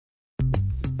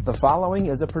The following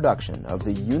is a production of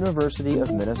the University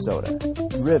of Minnesota,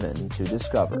 driven to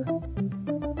discover.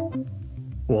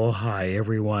 Well, hi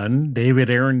everyone. David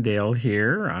Arendale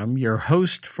here. I'm your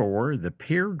host for the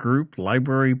Peer Group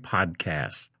Library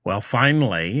Podcast. Well,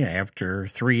 finally, after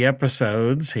 3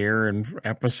 episodes here in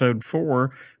episode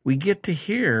 4, we get to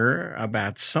hear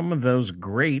about some of those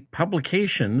great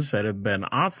publications that have been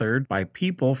authored by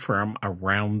people from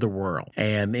around the world.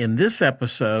 And in this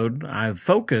episode, I've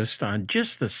focused on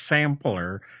just a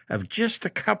sampler of just a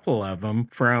couple of them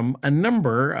from a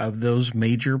number of those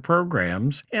major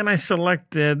programs. And I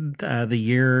selected the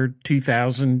year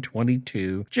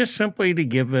 2022 just simply to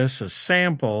give us a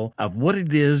sample of what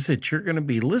it is that you're going to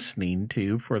be listening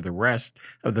to for the rest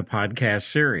of the podcast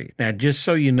series. Now, just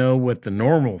so you know what the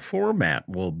normal format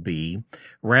will be,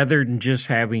 rather than just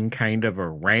having kind of a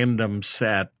random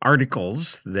set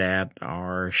articles that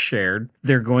are shared,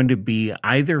 they're going to be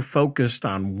either focused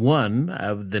on one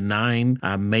of the 9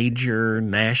 major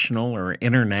national or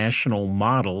international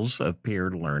models of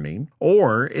peer learning,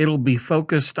 or it'll be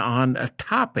focused on a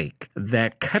topic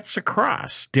that cuts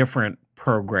across different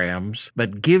programs,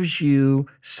 but gives you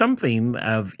something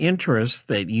of interest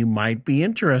that you might be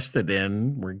interested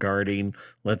in regarding,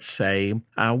 let's say,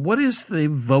 what is the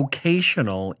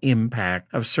vocational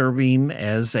impact of serving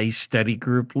as a study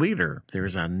group leader?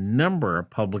 There's a number of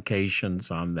publications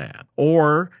on that.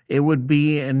 Or it would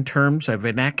be in terms of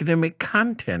an academic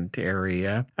content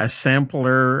area, a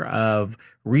sampler of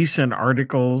recent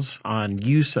articles on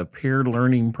use of peer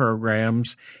learning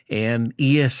programs and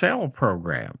ESL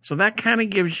programs. So that kind of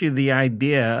gives you the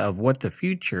idea of what the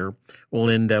future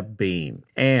will end up being.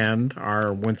 And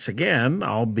once again,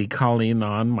 I'll be calling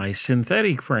on my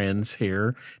synthetic friends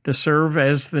here to serve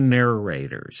as the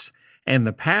narrators. And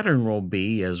the pattern will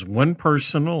be as one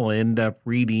person will end up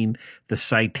reading the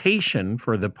citation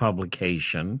for the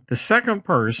publication. The second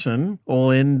person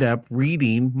will end up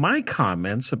reading my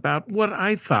comments about what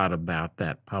I thought about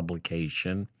that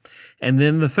publication. And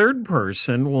then the third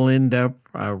person will end up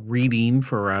reading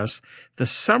for us the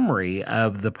summary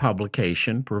of the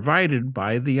publication provided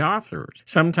by the authors.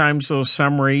 Sometimes those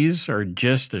summaries are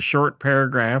just a short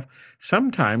paragraph.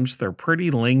 Sometimes they're pretty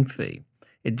lengthy.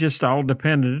 It just all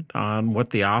depended on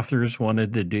what the authors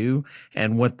wanted to do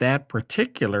and what that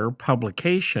particular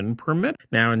publication permitted.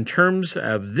 Now, in terms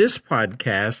of this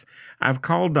podcast, I've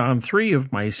called on 3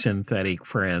 of my synthetic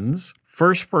friends.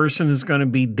 First person is going to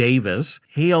be Davis.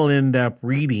 He'll end up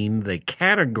reading the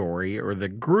category or the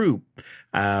group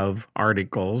of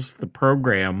articles, the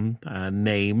program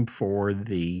name for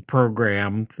the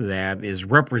program that is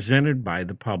represented by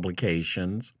the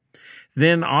publications.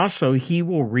 Then also he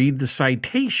will read the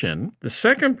citation. The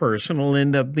second person will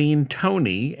end up being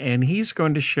Tony, and he's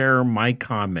going to share my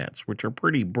comments, which are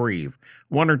pretty brief,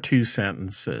 1 or 2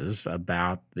 sentences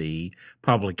about the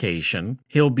publication.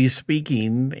 He'll be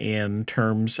speaking in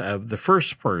terms of the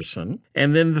first person.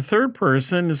 And then the third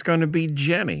person is going to be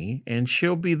Jenny, and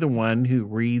she'll be the one who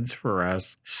reads for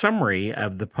us summary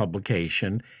of the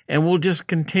publication. And we'll just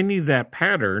continue that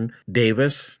pattern,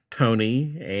 Davis,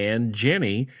 Tony, and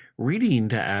Jenny reading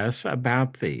to us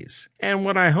about these. And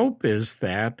what I hope is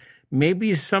that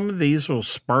maybe some of these will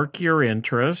spark your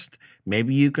interest.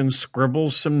 Maybe you can scribble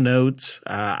some notes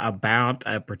about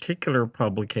a particular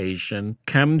publication.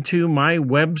 Come to my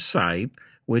website,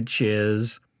 which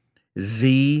is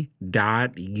z.edu/peerbib,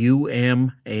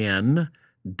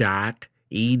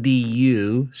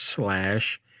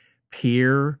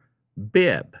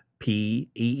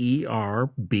 PEERBIB.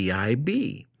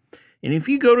 And if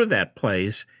you go to that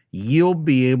place, you'll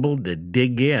be able to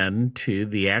dig into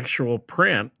the actual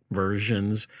print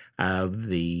versions of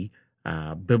the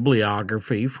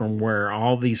bibliography from where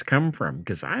all these come from,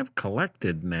 because I've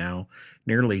collected now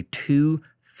nearly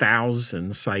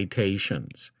 2,000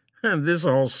 citations. And this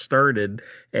all started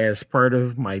as part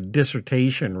of my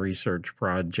dissertation research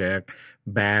project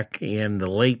back in the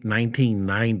late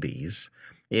 1990s.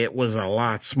 It was a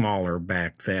lot smaller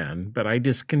back then, but I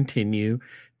just continue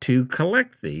to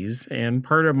collect these. And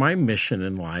part of my mission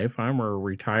in life, I'm a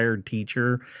retired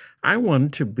teacher. I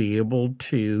want to be able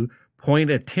to point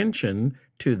attention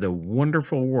to the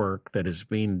wonderful work that is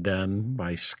being done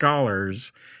by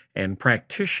scholars and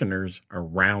practitioners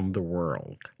around the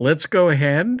world. Let's go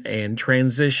ahead and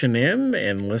transition in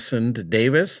and listen to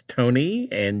Davis, Tony,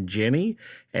 and Jenny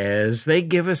as they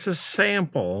give us a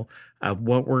sample of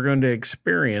what we're going to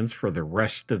experience for the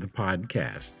rest of the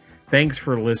podcast. Thanks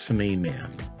for listening in.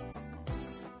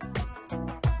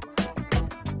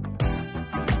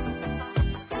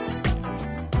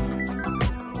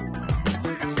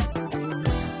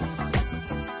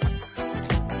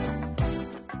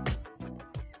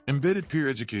 Embedded Peer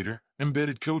Educator,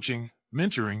 Embedded Coaching,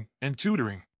 Mentoring, and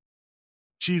Tutoring.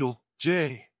 Cheadle,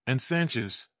 J., and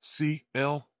Sanchez, C.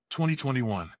 L.,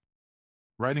 2021.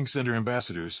 Writing Center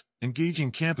Ambassadors,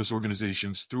 Engaging Campus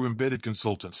Organizations Through Embedded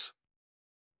Consultants.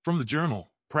 From the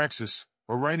journal, Praxis,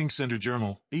 or Writing Center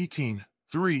Journal, 18,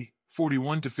 3,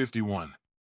 41-51.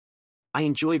 I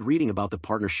enjoyed reading about the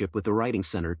partnership with the Writing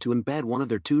Center to embed one of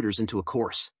their tutors into a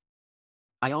course.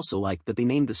 I also liked that they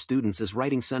named the students as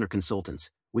Writing Center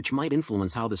consultants, which might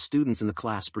influence how the students in the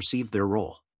class perceive their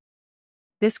role.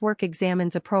 This work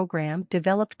examines a program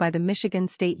developed by the Michigan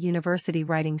State University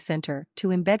Writing Center to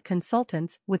embed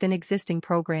consultants within existing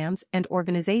programs and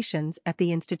organizations at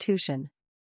the institution.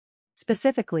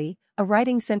 Specifically, a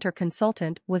Writing Center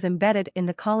consultant was embedded in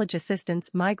the College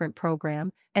Assistance Migrant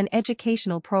Program, an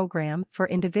educational program for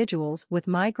individuals with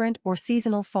migrant or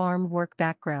seasonal farm work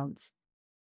backgrounds.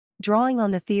 Drawing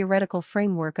on the theoretical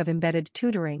framework of embedded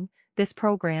tutoring, this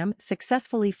program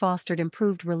successfully fostered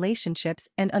improved relationships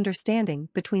and understanding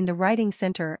between the Writing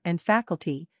Center and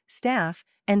faculty, staff,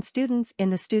 and students in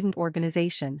the student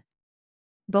organization.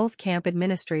 Both camp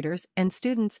administrators and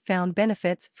students found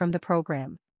benefits from the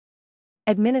program.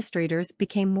 Administrators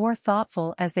became more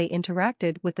thoughtful as they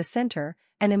interacted with the center,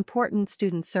 an important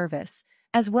student service,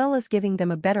 as well as giving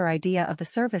them a better idea of the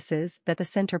services that the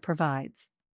center provides.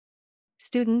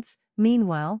 Students,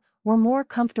 meanwhile, were more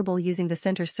comfortable using the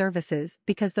center's services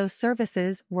because those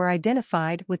services were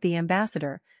identified with the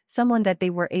ambassador, someone that they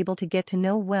were able to get to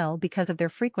know well because of their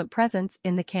frequent presence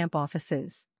in the camp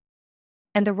offices.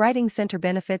 And the Writing Center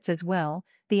benefits as well.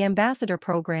 The ambassador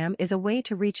program is a way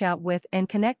to reach out with and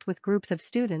connect with groups of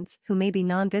students who may be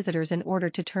non-visitors in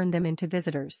order to turn them into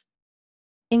visitors.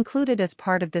 Included as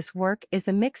part of this work is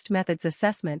the Mixed Methods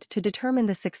Assessment to determine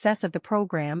the success of the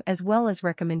program as well as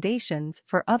recommendations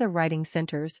for other writing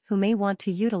centers who may want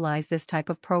to utilize this type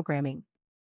of programming.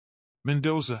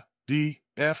 Mendoza, D.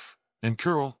 F., and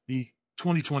Curl, E.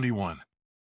 2021.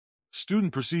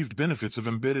 Student Perceived Benefits of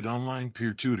Embedded Online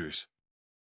Peer Tutors.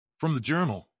 From the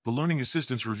journal, The Learning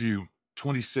Assistance Review,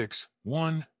 26,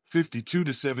 1,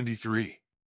 52-73.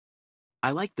 I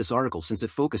liked this article since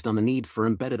it focused on the need for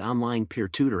embedded online peer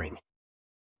tutoring.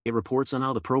 It reports on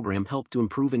how the program helped to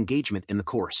improve engagement in the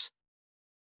course.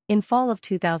 In fall of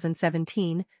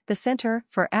 2017, the Center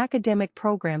for Academic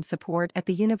Program Support at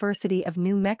the University of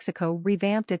New Mexico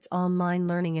revamped its Online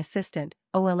Learning Assistant,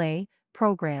 OLA,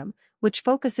 program, which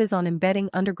focuses on embedding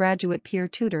undergraduate peer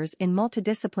tutors in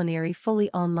multidisciplinary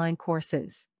fully online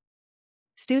courses.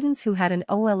 Students who had an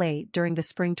OLA during the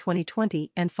spring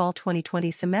 2020 and fall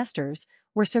 2020 semesters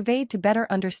were surveyed to better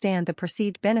understand the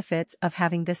perceived benefits of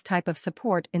having this type of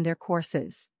support in their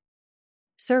courses.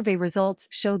 Survey results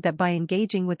showed that by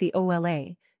engaging with the OLA,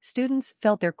 students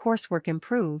felt their coursework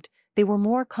improved, they were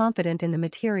more confident in the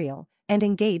material, and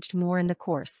engaged more in the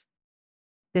course.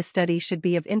 This study should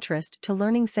be of interest to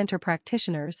Learning Center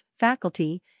practitioners,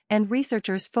 faculty, and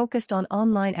researchers focused on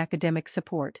online academic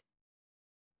support.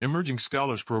 Emerging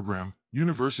Scholars Program,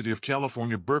 University of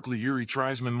California Berkeley Yuri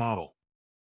Treisman Model.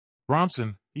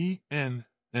 Bronson, E. N.,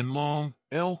 and Long,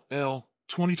 L. L.,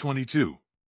 2022.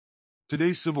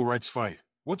 Today's Civil Rights Fight,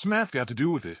 What's Math Got to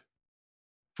Do with It?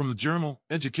 From the journal,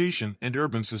 Education and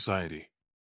Urban Society.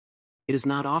 It is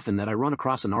not often that I run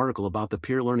across an article about the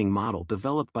peer learning model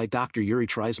developed by Dr. Yuri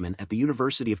Treisman at the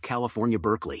University of California,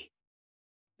 Berkeley.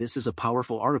 This is a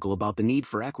powerful article about the need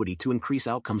for equity to increase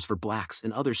outcomes for Blacks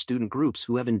and other student groups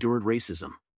who have endured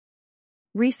racism.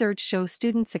 Research shows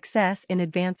student success in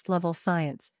advanced-level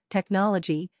science,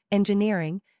 technology,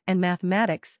 engineering, and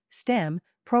mathematics, STEM,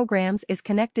 programs is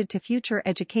connected to future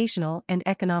educational and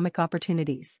economic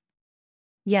opportunities.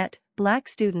 Yet, Black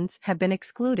students have been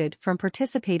excluded from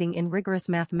participating in rigorous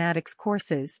mathematics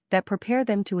courses that prepare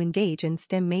them to engage in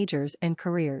STEM majors and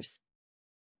careers.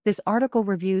 This article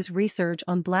reviews research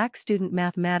on Black student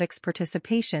mathematics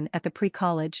participation at the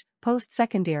pre-college,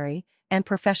 post-secondary, and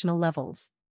professional levels.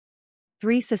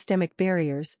 3 systemic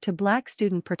barriers to Black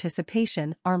student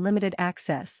participation are limited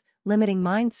access, limiting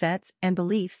mindsets and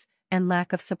beliefs, and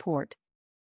lack of support.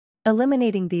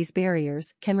 Eliminating these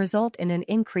barriers can result in an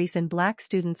increase in Black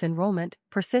students' enrollment,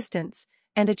 persistence,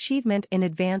 and achievement in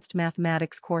advanced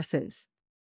mathematics courses.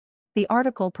 The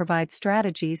article provides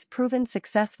strategies proven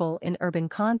successful in urban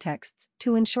contexts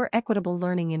to ensure equitable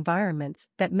learning environments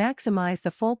that maximize the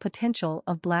full potential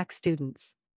of Black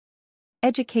students.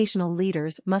 Educational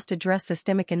leaders must address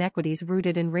systemic inequities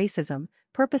rooted in racism,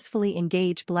 purposefully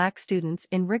engage Black students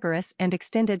in rigorous and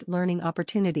extended learning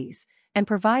opportunities, and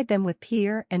provide them with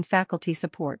peer and faculty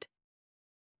support.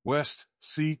 West,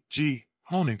 C. G.,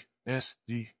 Honig, S.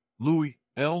 D., Louis,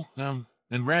 L. M.,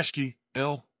 and Rashke,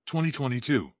 L.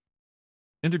 2022.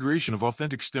 Integration of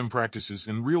authentic STEM practices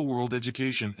in real-world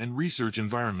education and research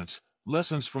environments.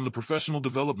 Lessons from the Professional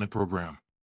Development Program.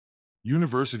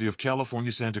 University of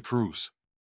California, Santa Cruz.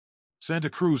 Santa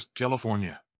Cruz,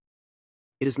 California.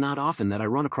 It is not often that I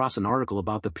run across an article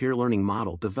about the peer learning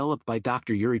model developed by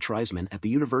Dr. Yuri Treisman at the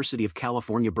University of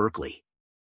California, Berkeley.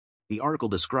 The article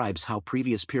describes how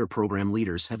previous peer program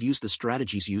leaders have used the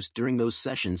strategies used during those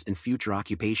sessions in future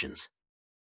occupations.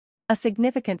 A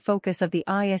significant focus of the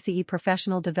ISEE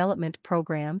Professional Development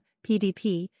Program,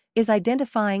 PDP, is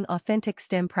identifying authentic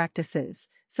STEM practices,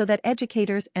 so that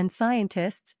educators and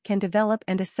scientists can develop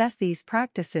and assess these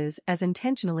practices as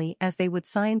intentionally as they would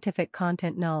scientific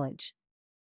content knowledge.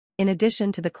 In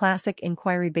addition to the classic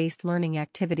inquiry-based learning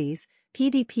activities,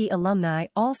 PDP alumni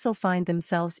also find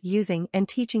themselves using and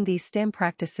teaching these STEM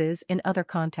practices in other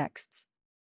contexts.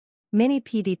 Many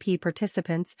PDP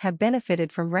participants have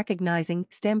benefited from recognizing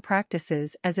STEM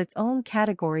practices as its own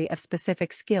category of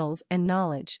specific skills and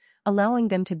knowledge, allowing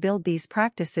them to build these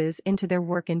practices into their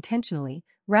work intentionally,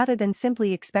 rather than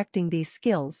simply expecting these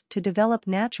skills to develop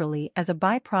naturally as a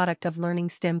byproduct of learning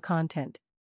STEM content.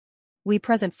 We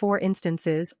present 4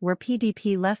 instances where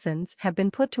PDP lessons have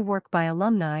been put to work by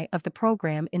alumni of the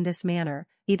program in this manner,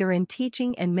 either in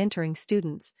teaching and mentoring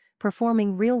students,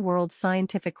 performing real-world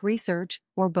scientific research,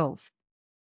 or both.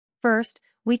 First,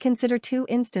 we consider 2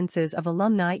 instances of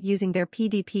alumni using their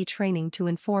PDP training to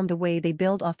inform the way they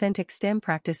build authentic STEM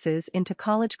practices into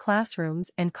college classrooms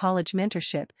and college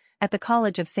mentorship, at the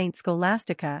College of St.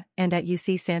 Scholastica and at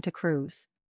UC Santa Cruz.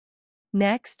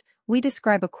 Next, we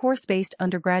describe a course-based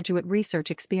undergraduate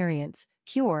research experience,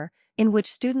 CURE, in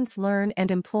which students learn and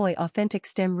employ authentic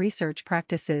STEM research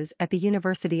practices at the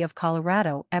University of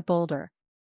Colorado at Boulder.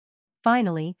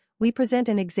 Finally, we present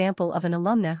an example of an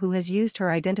alumna who has used her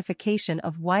identification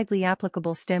of widely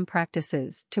applicable STEM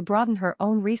practices to broaden her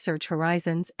own research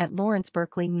horizons at Lawrence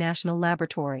Berkeley National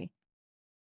Laboratory.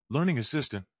 Learning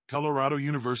Assistant, Colorado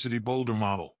University Boulder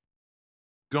Model.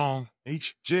 Gong,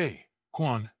 H. J.,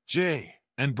 Kwon, J.,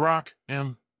 and Brock,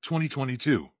 M.,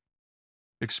 2022.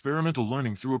 Experimental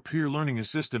Learning Through a Peer Learning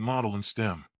Assistant Model in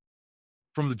STEM.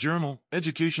 From the journal,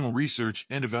 Educational Research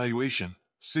and Evaluation,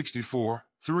 64,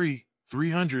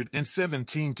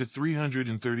 317 to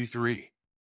 333.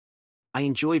 I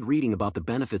enjoyed reading about the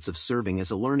benefits of serving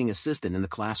as a learning assistant in the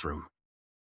classroom.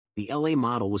 The LA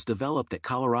model was developed at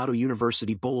Colorado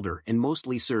University Boulder and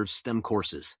mostly serves STEM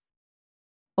courses.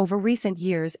 Over recent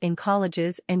years in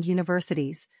colleges and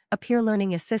universities, a peer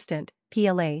learning assistant,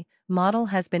 PLA, model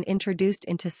has been introduced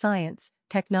into science,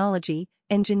 technology,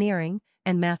 engineering,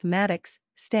 and mathematics,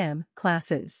 STEM,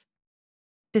 classes.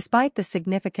 Despite the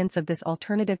significance of this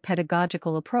alternative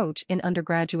pedagogical approach in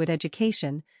undergraduate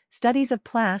education, studies of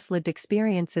past lived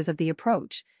experiences of the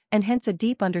approach, and hence a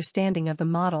deep understanding of the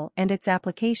model and its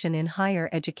application in higher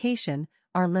education,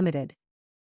 are limited.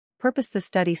 The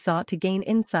study sought to gain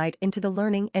insight into the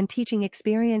learning and teaching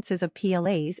experiences of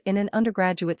PLAs in an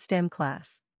undergraduate STEM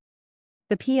class.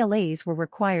 The PLAs were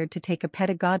required to take a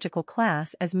pedagogical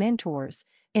class as mentors,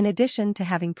 in addition to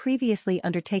having previously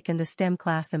undertaken the STEM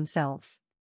class themselves.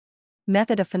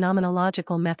 Method of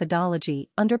phenomenological methodology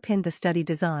underpinned the study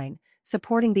design,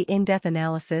 supporting the in-depth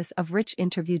analysis of rich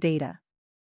interview data.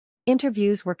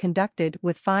 Interviews were conducted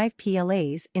with 5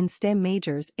 PLAs in STEM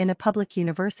majors in a public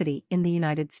university in the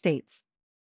United States.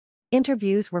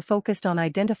 Interviews were focused on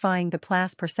identifying the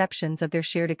class perceptions of their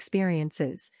shared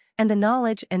experiences, and the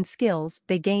knowledge and skills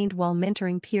they gained while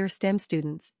mentoring peer STEM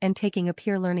students and taking a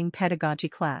peer learning pedagogy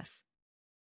class.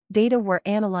 Data were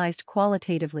analyzed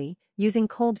qualitatively, using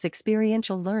Kolb's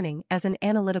experiential learning as an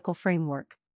analytical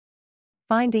framework.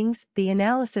 Findings: the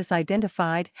analysis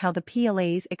identified how the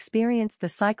PLAs experienced the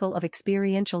cycle of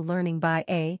experiential learning by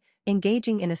a.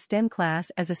 engaging in a STEM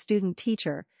class as a student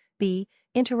teacher, b.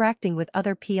 interacting with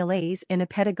other PLAs in a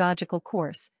pedagogical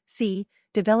course, c.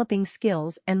 developing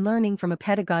skills and learning from a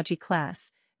pedagogy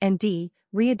class, and d.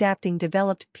 readapting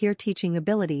developed peer teaching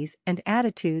abilities and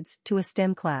attitudes to a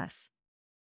STEM class.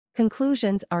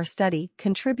 Conclusions: our study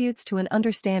contributes to an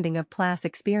understanding of class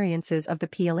experiences of the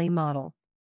PLA model.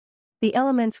 The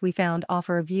elements we found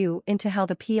offer a view into how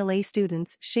the PLA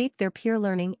students shape their peer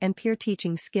learning and peer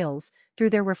teaching skills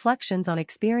through their reflections on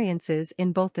experiences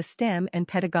in both the STEM and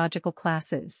pedagogical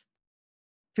classes.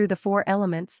 Through the 4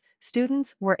 elements,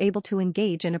 students were able to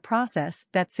engage in a process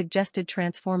that suggested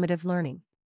transformative learning.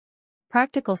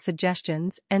 Practical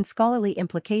suggestions and scholarly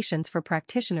implications for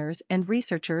practitioners and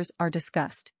researchers are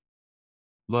discussed.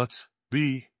 Lutz,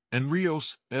 B., and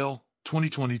Rios, L.,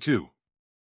 2022.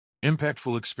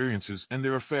 Impactful Experiences and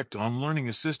Their Effect on Learning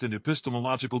Assistant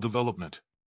Epistemological Development.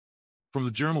 From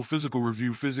the journal Physical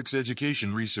Review Physics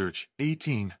Education Research,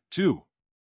 18, 2.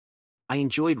 I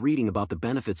enjoyed reading about the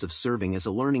benefits of serving as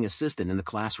a learning assistant in the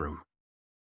classroom.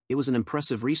 It was an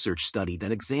impressive research study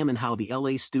that examined how the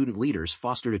LA student leaders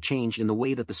fostered a change in the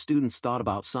way that the students thought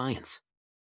about science.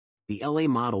 The LA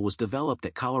model was developed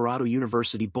at Colorado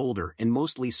University Boulder and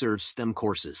mostly serves STEM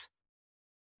courses.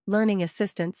 Learning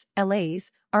assistants,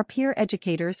 LAs, are peer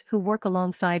educators who work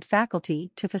alongside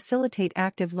faculty to facilitate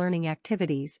active learning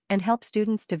activities and help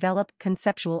students develop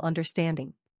conceptual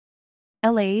understanding.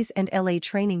 LAs and LA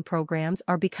training programs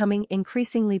are becoming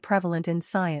increasingly prevalent in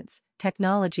science,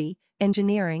 technology,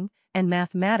 engineering, and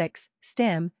mathematics,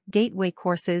 STEM, gateway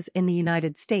courses in the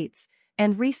United States,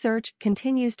 and research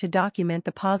continues to document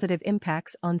the positive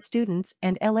impacts on students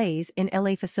and LAs in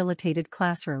LA-facilitated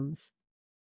classrooms.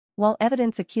 While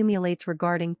evidence accumulates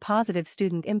regarding positive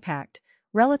student impact,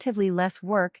 relatively less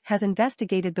work has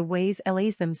investigated the ways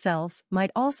LAs themselves might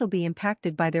also be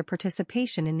impacted by their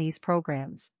participation in these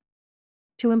programs.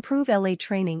 To improve LA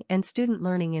training and student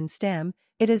learning in STEM,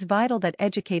 it is vital that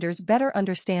educators better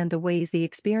understand the ways the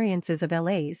experiences of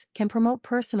LAs can promote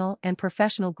personal and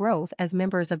professional growth as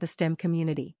members of the STEM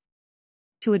community.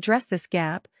 To address this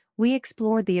gap, we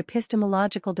explored the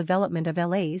epistemological development of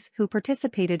LAs who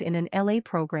participated in an LA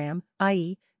program,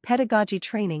 i.e., pedagogy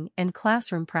training and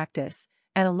classroom practice,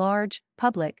 at a large,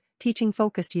 public,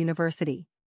 teaching-focused university.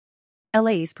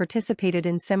 LAs participated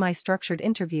in semi-structured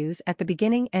interviews at the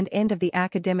beginning and end of the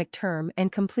academic term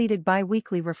and completed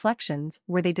bi-weekly reflections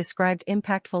where they described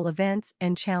impactful events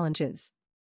and challenges.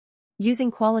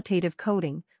 Using qualitative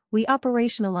coding, we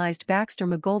operationalized Baxter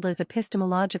Magolda's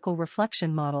epistemological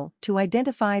reflection model to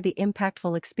identify the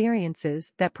impactful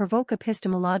experiences that provoke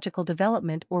epistemological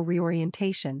development or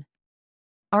reorientation.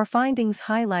 Our findings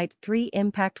highlight 3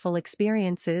 impactful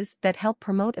experiences that help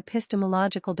promote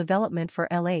epistemological development for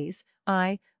LAs: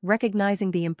 I.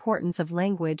 Recognizing the importance of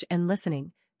language and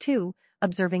listening; 2.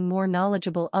 Observing more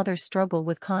knowledgeable others struggle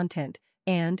with content;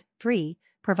 and 3.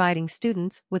 Providing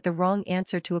students with the wrong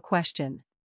answer to a question.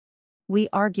 We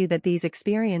argue that these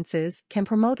experiences can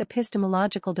promote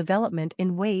epistemological development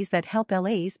in ways that help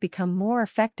LAs become more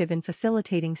effective in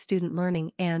facilitating student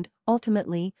learning and,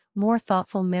 ultimately, more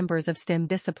thoughtful members of STEM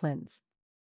disciplines.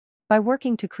 By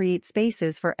working to create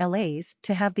spaces for LAs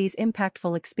to have these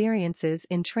impactful experiences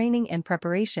in training and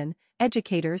preparation,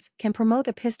 educators can promote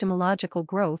epistemological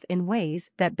growth in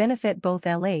ways that benefit both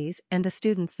LAs and the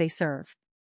students they serve.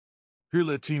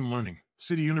 Peer-led team learning,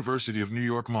 City University of New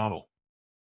York model.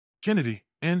 Kennedy,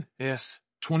 N.S.,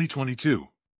 2022.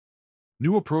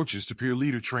 New approaches to peer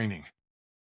leader training.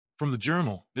 From the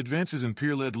journal, Advances in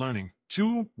Peer-Led Learning,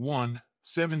 2-1,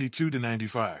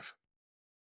 72-95.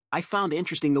 I found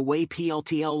interesting the way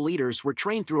PLTL leaders were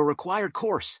trained through a required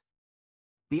course.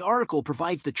 The article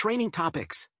provides the training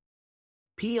topics.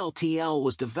 PLTL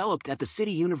was developed at the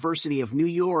City University of New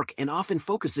York and often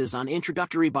focuses on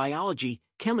introductory biology,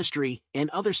 chemistry, and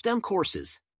other STEM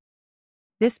courses.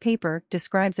 This paper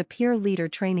describes a peer leader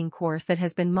training course that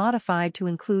has been modified to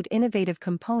include innovative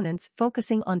components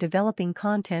focusing on developing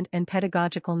content and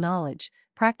pedagogical knowledge,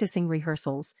 practicing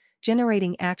rehearsals,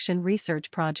 generating action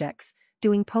research projects,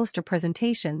 doing poster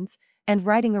presentations, and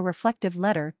writing a reflective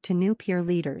letter to new peer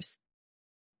leaders.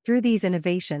 Through these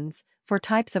innovations, 4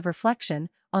 types of reflection,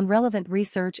 on relevant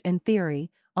research and theory,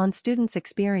 on students'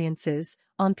 experiences,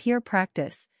 on peer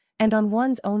practice, and on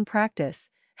one's own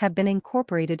practice, have been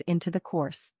incorporated into the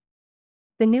course.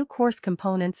 The new course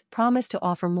components promise to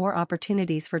offer more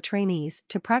opportunities for trainees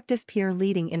to practice peer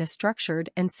leading in a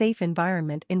structured and safe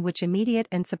environment in which immediate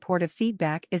and supportive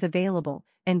feedback is available,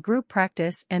 and group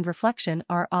practice and reflection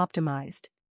are optimized.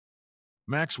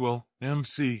 Maxwell,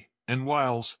 M.C., and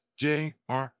Wiles,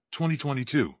 J.R.,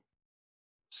 2022.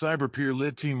 Cyber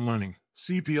Peer-Led Team Learning,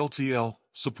 CPLTL,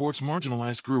 supports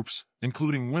marginalized groups,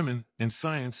 including women, in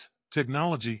science,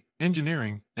 technology,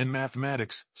 engineering, and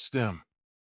mathematics, STEM.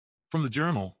 From the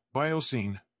journal,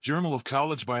 Bioscene, Journal of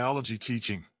College Biology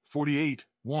Teaching, 48,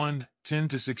 1,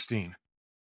 10-16.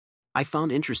 I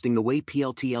found interesting the way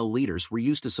PLTL leaders were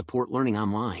used to support learning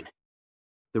online.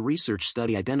 The research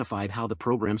study identified how the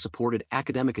program supported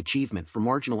academic achievement for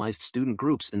marginalized student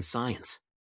groups in science.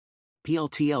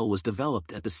 PLTL was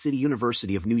developed at the City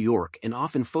University of New York and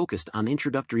often focused on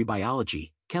introductory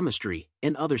biology, chemistry,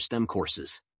 and other STEM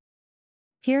courses.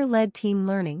 Peer-led team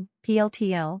learning,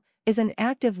 PLTL, is an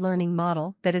active learning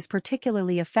model that is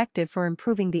particularly effective for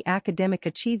improving the academic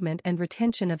achievement and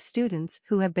retention of students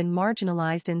who have been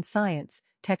marginalized in science,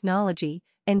 technology,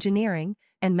 engineering,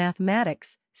 and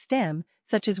mathematics, STEM,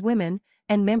 such as women,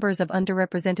 and members of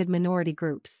underrepresented minority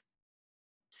groups.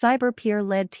 Cyber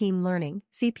Peer-Led Team Learning,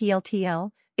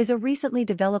 CPLTL, is a recently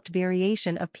developed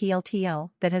variation of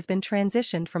PLTL that has been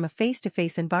transitioned from a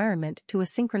face-to-face environment to a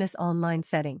synchronous online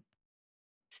setting.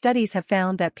 Studies have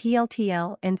found that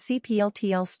PLTL and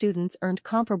CPLTL students earned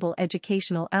comparable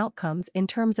educational outcomes in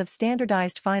terms of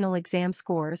standardized final exam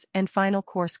scores and final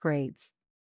course grades.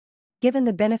 Given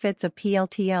the benefits of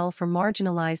PLTL for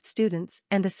marginalized students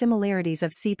and the similarities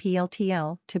of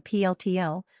CPLTL to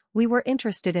PLTL, we were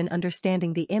interested in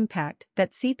understanding the impact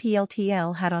that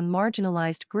CPLTL had on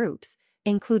marginalized groups,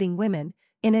 including women,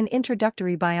 in an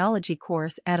introductory biology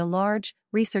course at a large,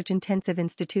 research-intensive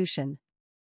institution.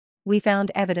 We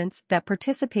found evidence that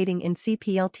participating in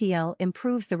CPLTL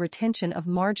improves the retention of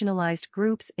marginalized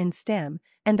groups in STEM,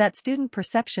 and that student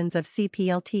perceptions of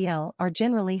CPLTL are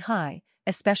generally high,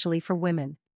 especially for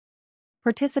women.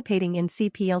 Participating in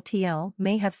CPLTL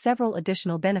may have several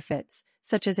additional benefits,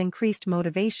 such as increased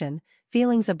motivation,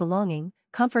 feelings of belonging,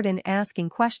 comfort in asking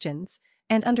questions,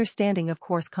 and understanding of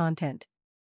course content.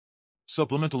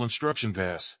 Supplemental Instruction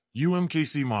Pass,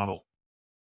 UMKC Model.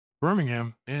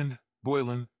 Birmingham, N.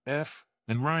 Boylan, F.,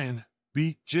 and Ryan,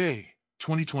 B. J.,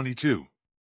 2022.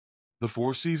 The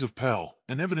 4 C's of Pell,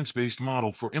 an evidence-based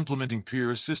model for implementing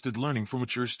peer-assisted learning for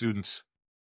mature students.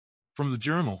 From the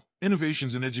journal,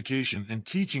 Innovations in Education and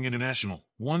Teaching International,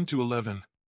 1-11.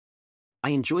 I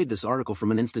enjoyed this article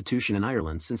from an institution in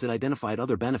Ireland since it identified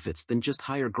other benefits than just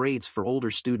higher grades for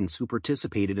older students who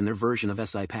participated in their version of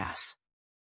SI Pass.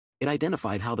 It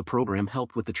identified how the program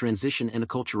helped with the transition and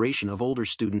acculturation of older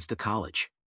students to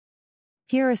college.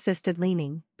 Peer-assisted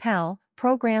learning, PAL,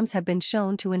 programs have been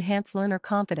shown to enhance learner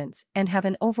confidence and have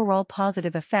an overall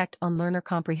positive effect on learner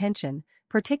comprehension,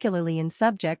 particularly in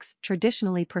subjects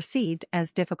traditionally perceived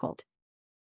as difficult.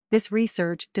 This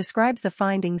research describes the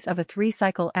findings of a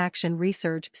 3-cycle action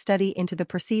research study into the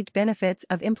perceived benefits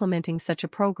of implementing such a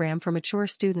program for mature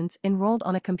students enrolled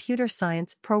on a computer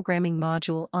science programming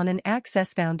module on an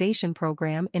Access Foundation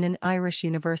program in an Irish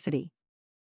university.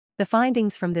 The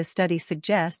findings from this study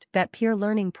suggest that peer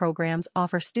learning programs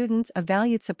offer students a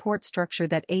valued support structure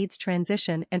that aids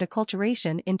transition and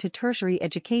acculturation into tertiary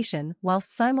education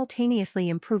whilst simultaneously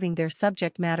improving their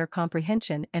subject matter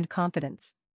comprehension and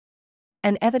confidence.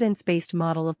 An evidence-based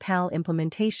model of PAL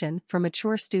implementation for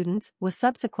mature students was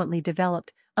subsequently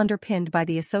developed, underpinned by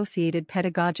the associated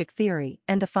pedagogic theory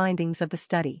and the findings of the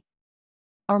study.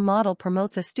 Our model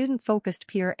promotes a student-focused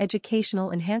peer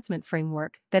educational enhancement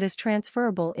framework that is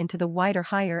transferable into the wider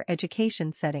higher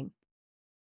education setting.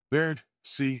 Baird,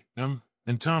 C. M.,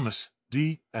 and Thomas,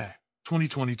 D. A.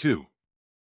 2022.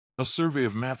 A Survey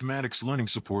of Mathematics Learning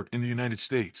Support in the United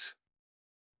States.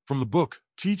 From the book,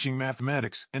 Teaching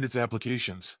Mathematics and Its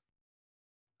Applications.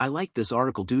 I liked this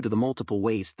article due to the multiple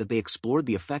ways that they explored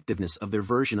the effectiveness of their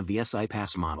version of the SI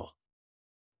Pass model.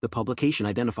 The publication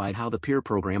identified how the peer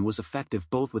program was effective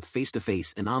both with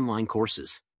face-to-face and online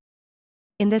courses.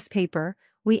 In this paper,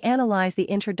 we analyze the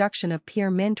introduction of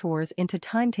peer mentors into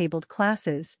timetabled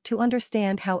classes to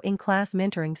understand how in-class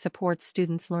mentoring supports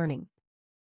students' learning.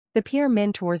 The peer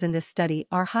mentors in this study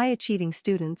are high-achieving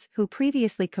students who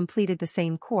previously completed the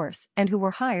same course and who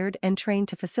were hired and trained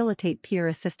to facilitate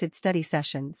peer-assisted study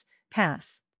sessions,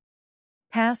 PASS.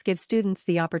 PASS gives students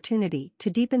the opportunity to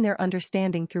deepen their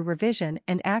understanding through revision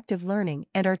and active learning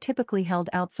and are typically held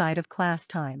outside of class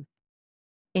time.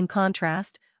 In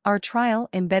contrast, our trial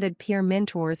embedded peer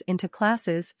mentors into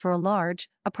classes for a large,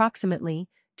 approximately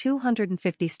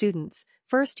 250 students,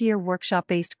 first-year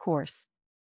workshop-based course.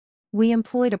 We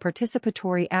employed a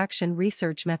participatory action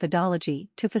research methodology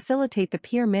to facilitate the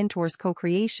peer mentors'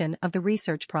 co-creation of the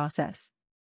research process.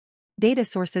 Data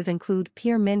sources include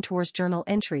peer mentors' journal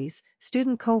entries,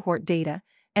 student cohort data,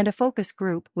 and a focus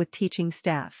group with teaching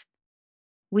staff.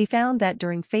 We found that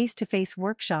during face-to-face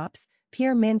workshops,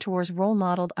 peer mentors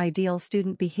role-modeled ideal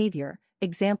student behavior,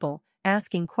 example,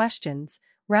 asking questions,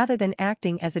 rather than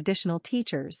acting as additional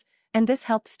teachers, and this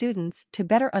helped students to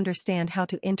better understand how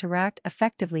to interact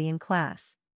effectively in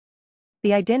class.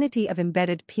 The identity of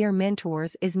embedded peer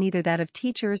mentors is neither that of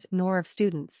teachers nor of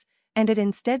students, and it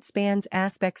instead spans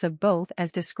aspects of both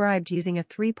as described using a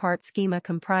 3-part schema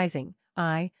comprising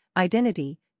I.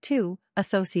 Identity, 2.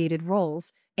 Associated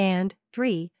roles, and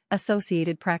 3.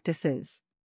 Associated practices.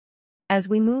 As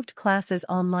we moved classes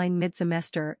online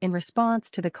mid-semester in response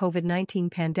to the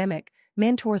COVID-19 pandemic,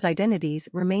 mentors' identities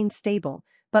remained stable,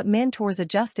 but mentors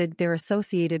adjusted their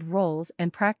associated roles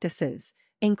and practices,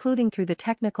 including through the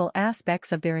technical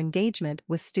aspects of their engagement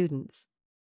with students.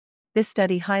 This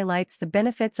study highlights the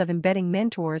benefits of embedding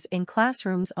mentors in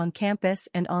classrooms on campus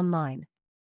and online.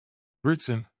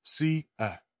 Britson, C.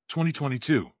 A.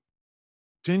 2022.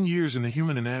 10 Years in the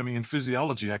Human Anatomy and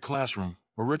Physiology at Classroom,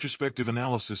 a retrospective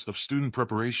analysis of student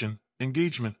preparation,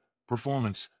 engagement,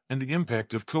 performance, and the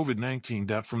impact of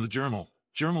COVID-19. From the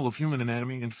Journal of Human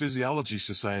Anatomy and Physiology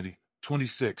Society,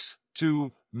 26,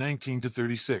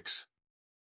 19-36.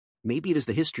 Maybe it is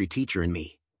the history teacher in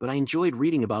me, but I enjoyed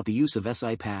reading about the use of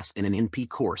SIPASS in an NP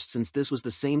course since this was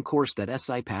the same course that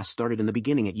SIPASS started in the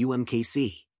beginning at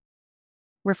UMKC.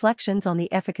 Reflections on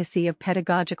the efficacy of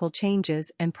pedagogical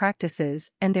changes and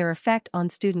practices and their effect on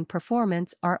student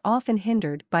performance are often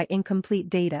hindered by incomplete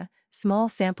data, small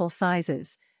sample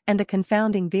sizes, and the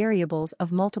confounding variables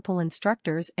of multiple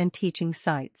instructors and teaching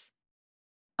sites.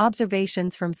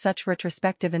 Observations from such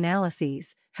retrospective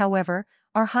analyses, however,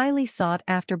 are highly sought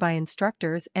after by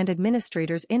instructors and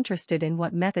administrators interested in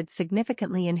what methods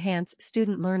significantly enhance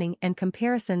student learning and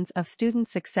comparisons of student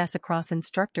success across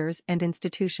instructors and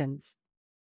institutions.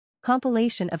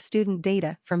 Compilation of student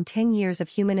data from 10 years of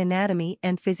human anatomy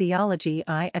and physiology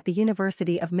at the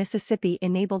University of Mississippi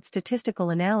enabled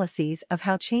statistical analyses of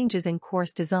how changes in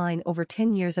course design over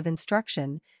 10 years of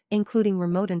instruction, including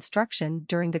remote instruction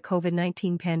during the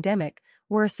COVID-19 pandemic,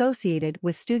 were associated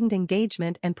with student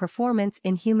engagement and performance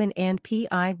in human and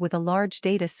PI with a large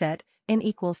data set, N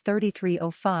equals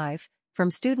 3305,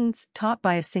 from students taught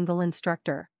by a single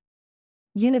instructor.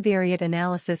 Univariate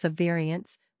analysis of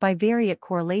variance, bivariate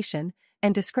correlation,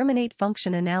 and discriminate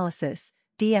function analysis,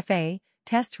 DFA,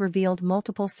 tests revealed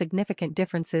multiple significant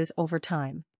differences over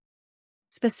time.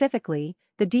 Specifically,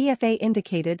 the DFA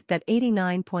indicated that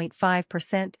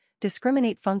 89.5%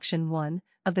 discriminate function 1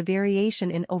 of the variation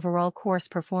in overall course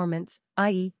performance,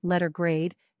 i.e., letter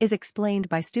grade, is explained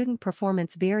by student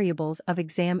performance variables of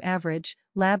exam average,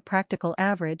 lab practical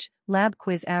average, lab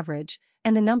quiz average,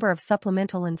 and the number of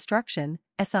supplemental instruction,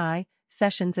 SI,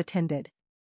 sessions attended.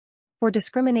 For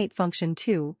discriminate function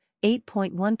 2,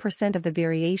 8.1% of the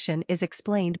variation is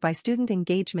explained by student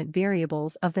engagement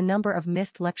variables of the number of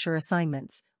missed lecture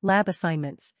assignments, lab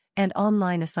assignments, and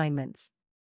online assignments.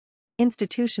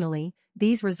 Institutionally,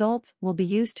 these results will be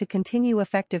used to continue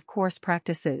effective course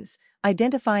practices,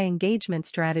 identify engagement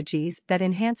strategies that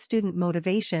enhance student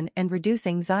motivation and reduce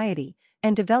anxiety,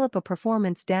 and develop a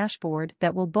performance dashboard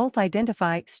that will both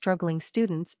identify struggling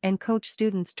students and coach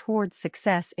students towards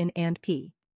success in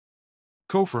ANP.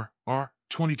 Kofer, R.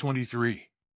 2023.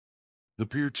 The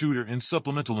Peer Tutor and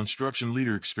Supplemental Instruction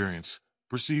Leader Experience,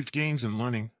 Perceived Gains in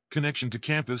Learning, Connection to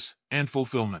Campus, and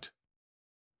Fulfillment.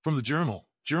 From the Journal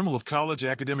of College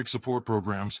Academic Support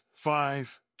Programs,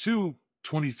 5,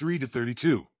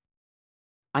 23-32.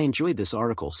 I enjoyed this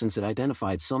article since it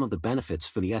identified some of the benefits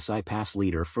for the SIPASS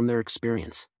leader from their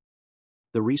experience.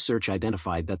 The research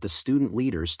identified that the student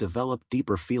leaders developed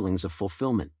deeper feelings of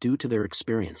fulfillment due to their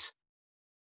experience.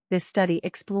 This study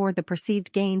explored the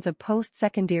perceived gains of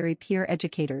post-secondary peer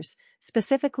educators,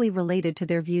 specifically related to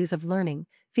their views of learning,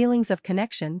 feelings of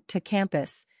connection to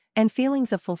campus, and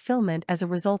feelings of fulfillment as a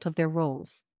result of their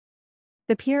roles.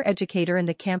 The peer educator in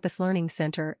the Campus Learning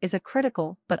Center is a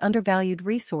critical but undervalued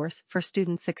resource for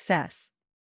student success.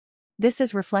 This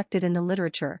is reflected in the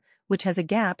literature, which has a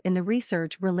gap in the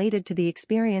research related to the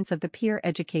experience of the peer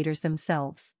educators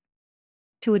themselves.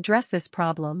 To address this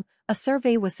problem, a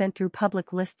survey was sent through public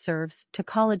listservs to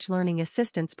college learning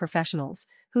assistance professionals,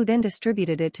 who then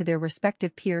distributed it to their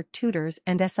respective peer tutors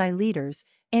and SI leaders,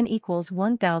 N equals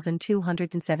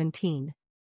 1,217.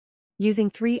 Using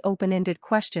 3 open-ended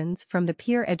questions from the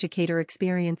Peer Educator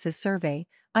Experiences Survey,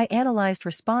 I analyzed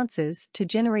responses to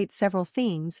generate several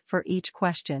themes for each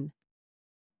question.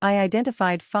 I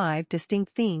identified 5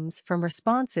 distinct themes from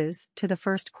responses to the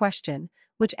first question,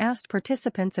 which asked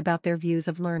participants about their views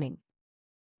of learning.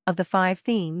 Of the 5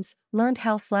 themes, learned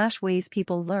how/ways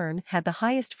people learn had the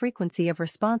highest frequency of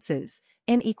responses,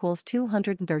 N equals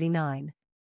 239.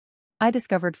 I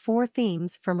discovered 4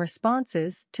 themes from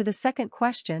responses to the second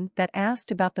question that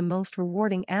asked about the most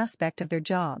rewarding aspect of their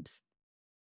jobs.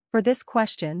 For this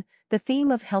question, the theme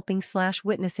of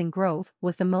helping/witnessing growth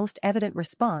was the most evident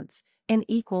response, N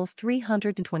equals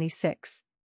 326.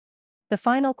 The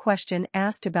final question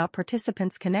asked about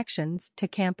participants' connections to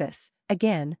campus.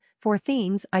 Again, 4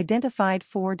 themes identified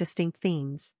 4 distinct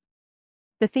themes.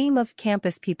 The theme of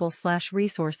campus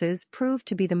people/resources proved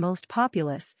to be the most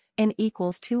populous, N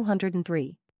equals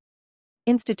 203.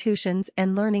 Institutions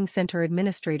and learning center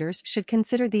administrators should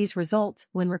consider these results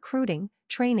when recruiting,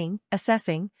 training,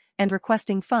 assessing, and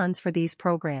requesting funds for these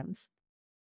programs.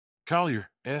 Collier,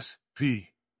 S.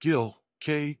 P., Gill,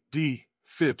 K. D.,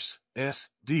 Phipps, S.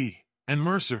 D., and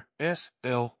Mercer, S.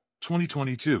 L.,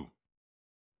 2022.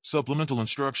 Supplemental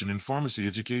Instruction in Pharmacy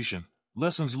Education,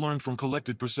 Lessons Learned from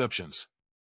Collected Perceptions.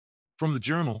 From the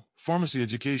Journal, Pharmacy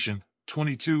Education,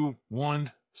 22,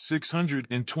 1,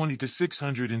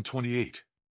 620-628.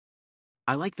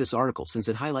 I like this article since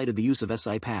it highlighted the use of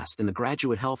SI-PASS in the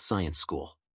Graduate Health Science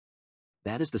School.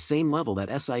 That is the same level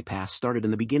that SI-PASS started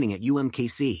in the beginning at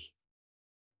UMKC.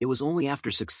 It was only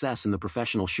after success in the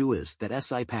professional SHUAs that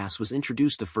SI-PASS was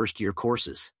introduced to first-year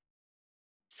courses.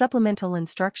 Supplemental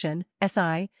Instruction,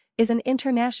 SI, is an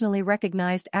internationally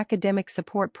recognized academic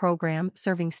support program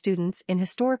serving students in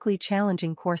historically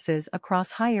challenging courses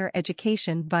across higher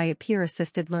education via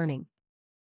peer-assisted learning.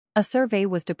 A survey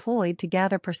was deployed to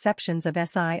gather perceptions of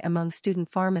SI among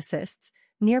student pharmacists,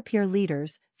 near-peer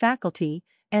leaders, faculty,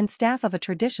 and staff of a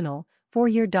traditional,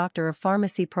 four-year Doctor of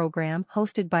Pharmacy program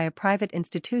hosted by a private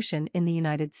institution in the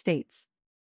United States.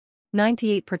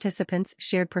 98 participants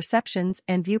shared perceptions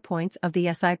and viewpoints of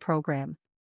the SI program.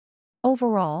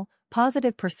 Overall,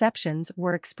 positive perceptions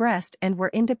were expressed and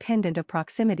were independent of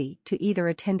proximity to either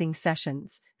attending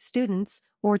sessions, students,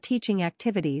 or teaching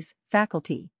activities,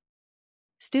 faculty.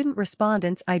 Student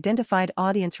respondents identified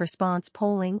audience response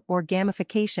polling or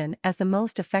gamification as the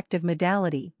most effective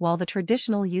modality, while the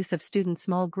traditional use of student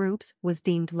small groups was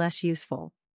deemed less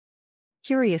useful.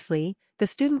 Curiously, the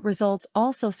student results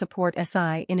also support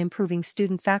SI in improving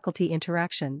student-faculty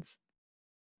interactions.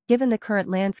 Given the current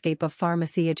landscape of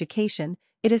pharmacy education,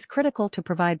 it is critical to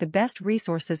provide the best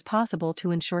resources possible to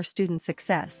ensure student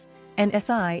success, and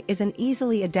SI is an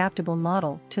easily adaptable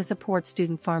model to support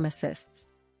student pharmacists.